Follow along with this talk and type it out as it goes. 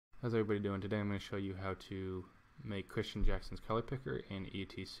How's everybody doing? Today I'm going to show you how to make Christian Jackson's color picker in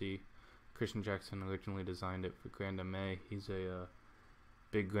ETC. Christian Jackson originally designed it for Grand MA. He's a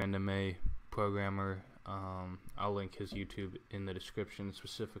big Grand MA programmer. I'll link his YouTube in the description,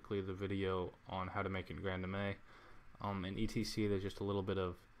 specifically the video on how to make it in Grand MA. In ETC there's just a little bit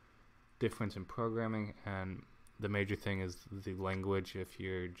of difference in programming, and the major thing is the language. If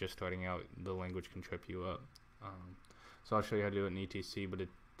you're just starting out, the language can trip you up. So I'll show you how to do it in ETC, but it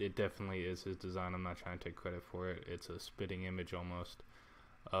definitely is his design. I'm not trying to take credit for it. It's a spitting image almost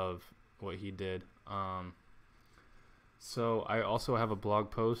of what he did. So I also have a blog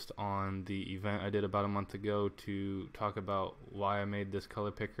post on the event I did about a month ago to talk about why I made this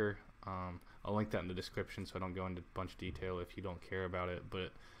color picker. I'll link that in the description so I don't go into a bunch of detail if you don't care about it.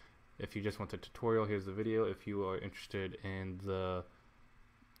 But if you just want the tutorial, here's the video. If you are interested in the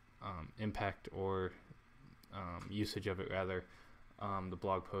impact or usage of it rather, the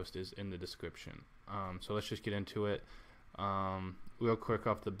blog post is in the description. So let's just get into it. Real quick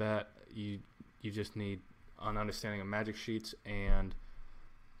off the bat, you just need an understanding of magic sheets and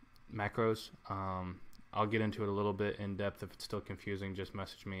macros. I'll get into it a little bit in depth. If it's still confusing, just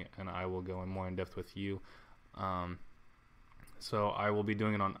message me and I will go in more in depth with you. So I will be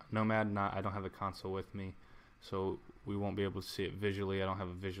doing it on Nomad. I don't have the console with me, so we won't be able to see it visually. I don't have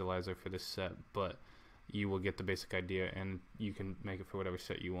a visualizer for this set, but you will get the basic idea and you can make it for whatever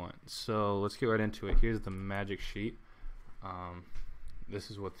set you want. So let's get right into it. Here's the magic sheet. This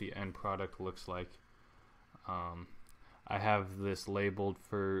is what the end product looks like. I have this labeled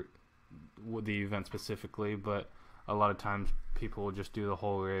for the event specifically, but a lot of times people will just do the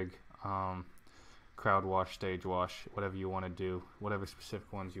whole rig, crowd wash, stage wash, whatever you want to do, whatever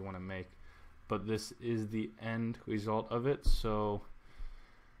specific ones you want to make. But this is the end result of it. So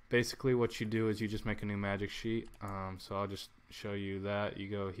basically what you do is you just make a new magic sheet. So I'll just show you that. You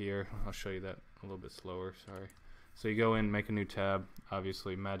go here, I'll show you that a little bit slower, sorry. So you go in, make a new tab.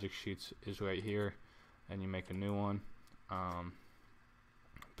 Obviously magic sheets is right here, and you make a new one.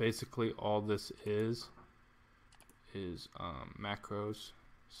 Basically all this is macros.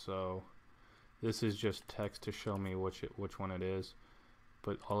 So this is just text to show me which one it is,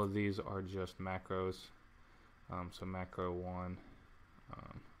 but all of these are just macros. So macro 1,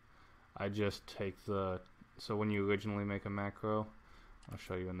 I just take so when you originally make a macro, I'll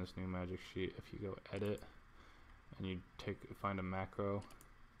show you in this new magic sheet. If you go edit and you find a macro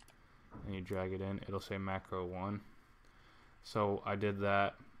and you drag it in, it'll say macro 1. So I did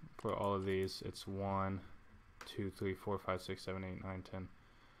that for all of these. It's 1, 2, 3, 4, 5, 6, 7, 8, 9, 10.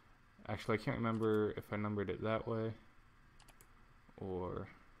 Actually, I can't remember if I numbered it that way or,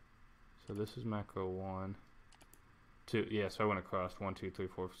 so this is macro 1, 2, yeah, so I went across 1, 2, 3,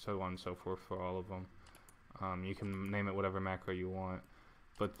 4, so on and so forth for all of them. You can name it whatever macro you want,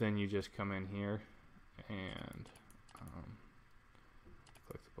 but then you just come in here and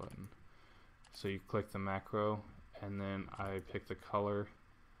click the button. So you click the macro, and then I pick the color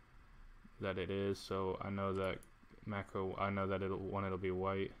that it is. So I know that macro, I know that it'll be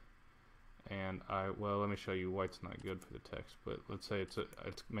white, and well, let me show you. White's not good for the text, but let's say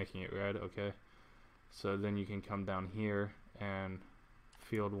it's making it red. Okay, so then you can come down here and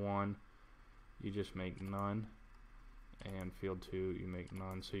field 1 you just make none, and field 2 you make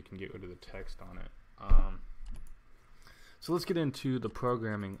none, so you can get rid of the text on it. So let's get into the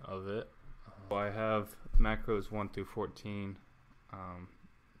programming of it. I have macros 1 through 14,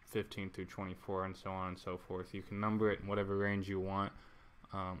 15 through 24, and so on and so forth. You can number it in whatever range you want.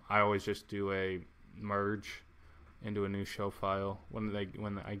 I always just do a merge into a new show file. When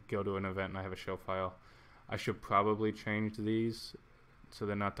I go to an event and I have a show file, I should probably change these so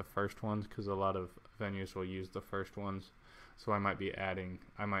they're not the first ones, because a lot of venues will use the first ones. So I might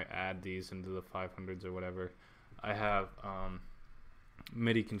add these into the 500s or whatever. I have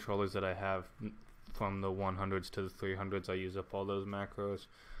MIDI controllers that I have from the 100s to the 300s. I use up all those macros.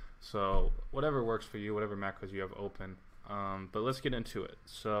 So whatever works for you, whatever macros you have open. But let's get into it.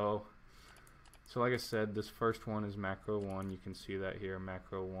 So like I said, this first one is macro 1. You can see that here,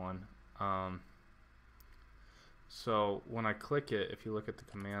 macro 1. So when I click it, if you look at the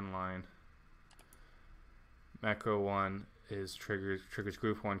command line, macro 1 is triggers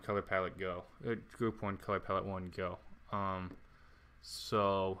group 1 color palette go. Group 1 color palette 1 go.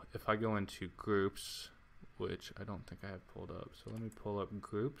 So if I go into groups, which I don't think I have pulled up, so let me pull up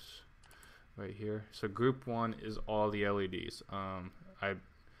groups right here. So group 1 is all the LEDs. I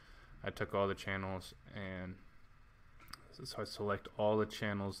took all the channels, and so I select all the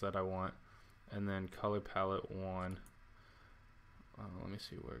channels that I want, and then color palette 1. Let me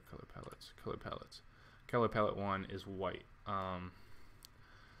see where color palette 1 is white.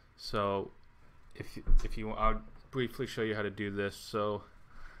 So if you I'll briefly show you how to do this. So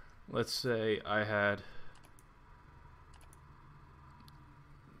let's say I had,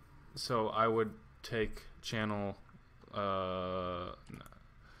 so I would take channel so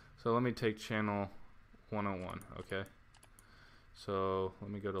let me take channel 101. Okay, so let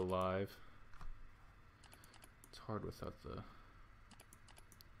me go to live. It's hard without the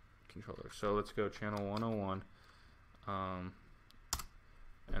controller. So let's go channel 101,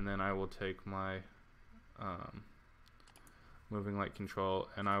 and then I will take my moving light control,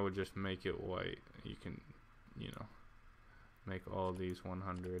 and I would just make it white. You can, you know, make all these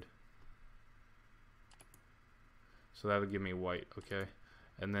 100. So that'll give me white. Okay,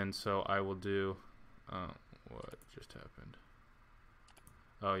 and then so I will do what just happened.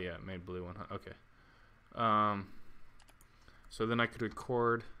 Oh yeah, it made blue 100. Okay. So then I could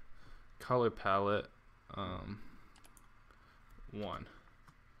record color palette 1.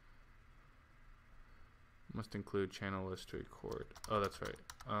 Must include channel list to record. Oh, that's right.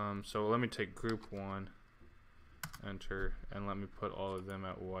 So let me take group 1, enter, and let me put all of them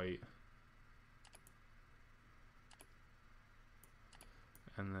at white.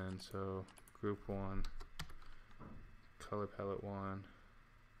 And then so group 1, color palette 1,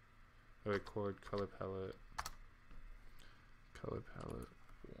 record color palette 1.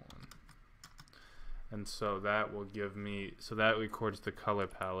 And so that will give me, so that records the color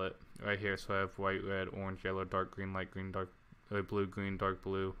palette right here. So I have white, red, orange, yellow, dark green, light green, dark blue, green, dark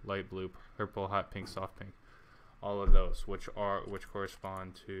blue, light blue, purple, hot pink, soft pink. All of those, which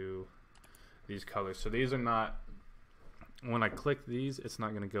correspond to these colors. So these are not, when I click these, it's not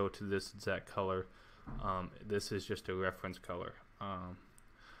going to go to this exact color. This is just a reference color.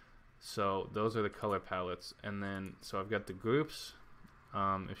 So those are the color palettes. And then, so I've got the groups.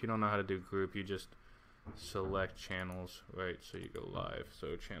 If you don't know how to do group, you just select channels, right? So you go live.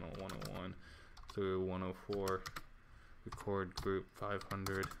 So channel 101 through 104, record group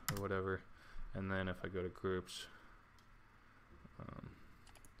 500 or whatever. And then if I go to groups,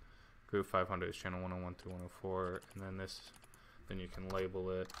 group 500 is channel 101 through 104, and then this, then you can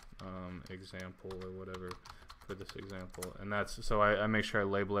label it example or whatever for this example. And that's, so I make sure I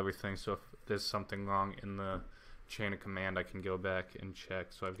label everything, so if there's something wrong in the chain of command, I can go back and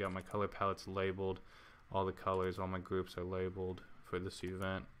check. So I've got my color palettes labeled, all the colors, all my groups are labeled for this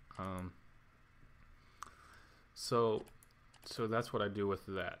event. So that's what I do with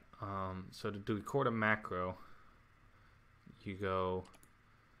that. So to record a macro, you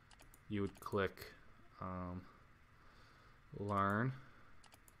would click learn,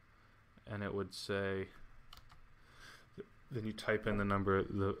 and it would say, then you type in the number of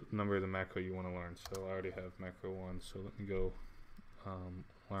the macro you want to learn. So I already have macro 1, so let me go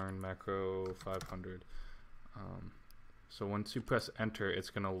learn macro 500. So once you press enter, it's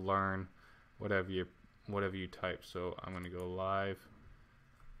going to learn whatever you type. So I'm going to go live,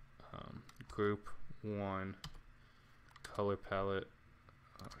 group 1, color palette.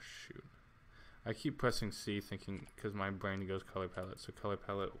 Oh shoot, I keep pressing C thinking, because my brain goes color palette. So color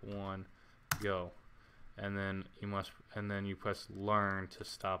palette 1, go, and then you press learn to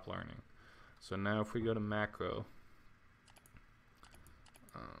stop learning. So now if we go to macro,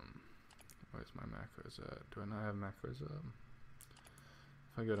 where's my macros at? Do I not have macros up?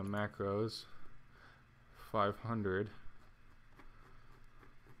 If I go to macros 500,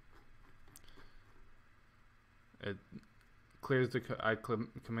 it clears the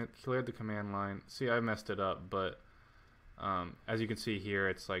cleared the command line. See, I messed it up, but as you can see here,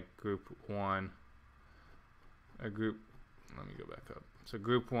 it's like group 1, let me go back up. So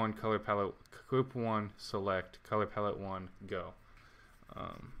group 1, color palette, group 1, select, color palette 1, go.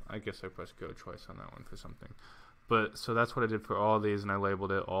 I guess I pressed go twice on that one for something. But so that's what I did for all these, and I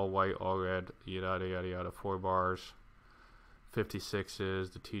labeled it all white, all red, yada yada yada, 4 bars,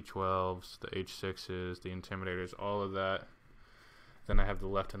 56s, the T12s, the H6s, the intimidators, all of that. Then I have the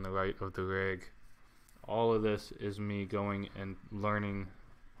left and the right of the rig. All of this is me going and learning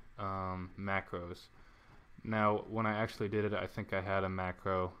macros. Now, when I actually did it, I think I had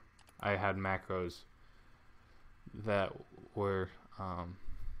macros that were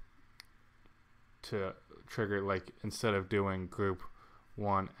to trigger, like, instead of doing group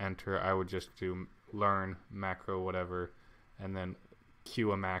 1 enter, I would just do learn macro whatever, and then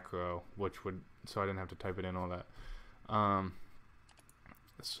cue a macro, which would, so I didn't have to type it in, all that.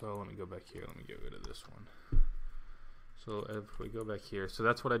 So let me go back here, let me get rid of this one. So if we go back here, so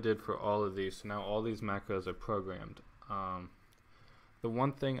that's what I did for all of these. So now all these macros are programmed. The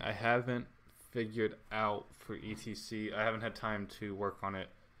one thing I haven't figured out for ETC, I haven't had time to work on it,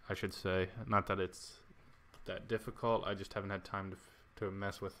 I should say. Not that it's that difficult, I just haven't had time to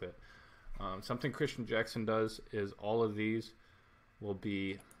mess with it. Something Christian Jackson does is all of these will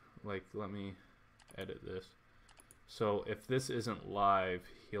be like, let me edit this. So if this isn't live,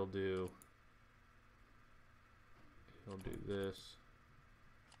 he'll do this.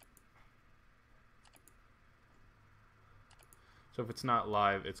 So if it's not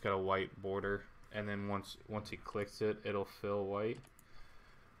live, it's got a white border, and then once he clicks it, it'll fill white.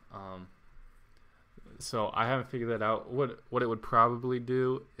 So I haven't figured that out. What it would probably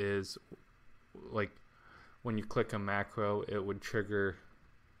do is, like, when you click a macro, it would trigger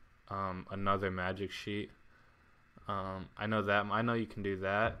another magic sheet. I know you can do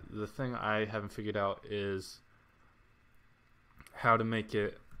that. The thing I haven't figured out is how to make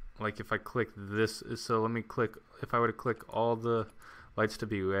it, like, if I click this. So let me click, if I were to click all the lights to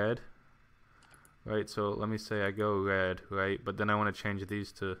be red, right? So let me say I go red, right? But then I want to change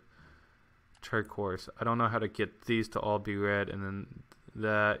these to turquoise. I don't know how to get these to all be red, and then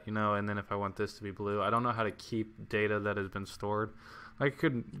that, you know, and then if I want this to be blue, I don't know how to keep data that has been stored. I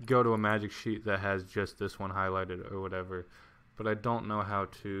could go to a magic sheet that has just this one highlighted or whatever, but I don't know how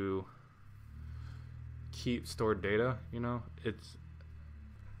to keep stored data, you know. It's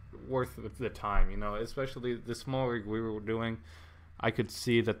worth the time, you know, especially the small rig we were doing. I could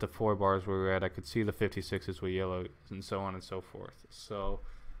see that the 4 bars were red, I could see the 56s were yellow, and so on and so forth. So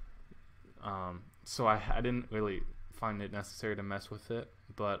I didn't really find it necessary to mess with it,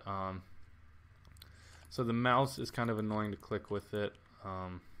 but so the mouse is kind of annoying to click with it.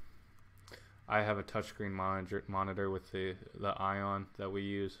 I have a touchscreen monitor with the Ion that we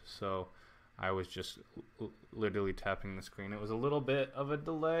use, so I was just literally tapping the screen. It was a little bit of a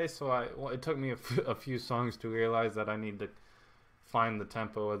delay, so it took me a few songs to realize that I need to find the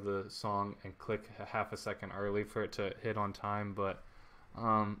tempo of the song and click a half a second early for it to hit on time. But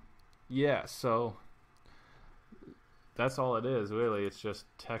yeah, so that's all it is, really. It's just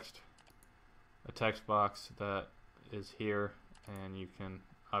a text box that is here, and you can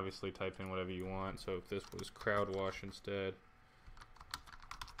obviously type in whatever you want. So if this was crowd wash instead,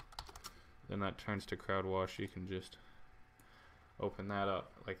 then that turns to crowd wash. You can just open that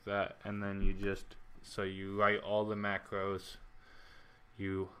up like that, and then so you write all the macros.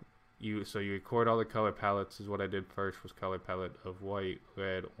 So you record all the color palettes. Is what I did first, was color palette of white,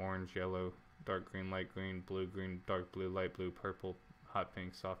 red, orange, yellow, dark green, light green, blue, green, dark blue, light blue, purple, hot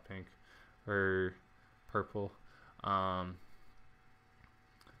pink, soft pink, or purple. So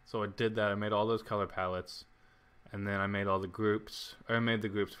I did that. I made all those color palettes, and then I made all the groups. Or I made the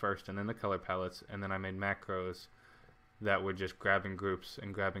groups first, and then the color palettes, and then I made macros that were just grabbing groups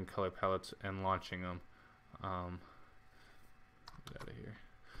and grabbing color palettes and launching them. Get out of here.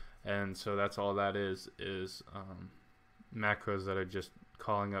 And so that's all that is macros that are just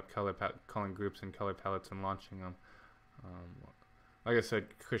calling up calling groups and color palettes and launching them. Like I said,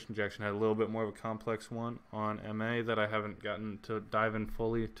 Christian Jackson had a little bit more of a complex one on MA that I haven't gotten to dive in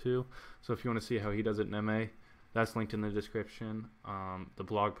fully to. So if you want to see how he does it in MA, that's linked in the description. The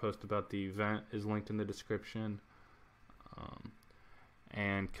blog post about the event is linked in the description.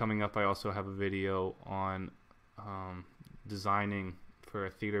 And coming up, I also have a video on designing for a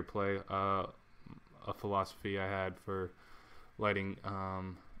theater play, a philosophy I had for lighting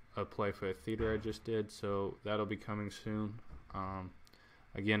a play for a theater I just did. So that'll be coming soon.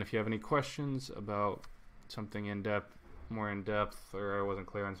 Again, if you have any questions about something more in depth, or I wasn't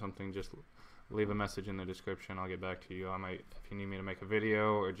clear on something, just leave a message in the description. I'll get back to you. I might, if you need me to make a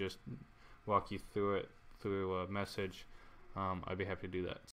video or just walk you through it through a message, I'd be happy to do that.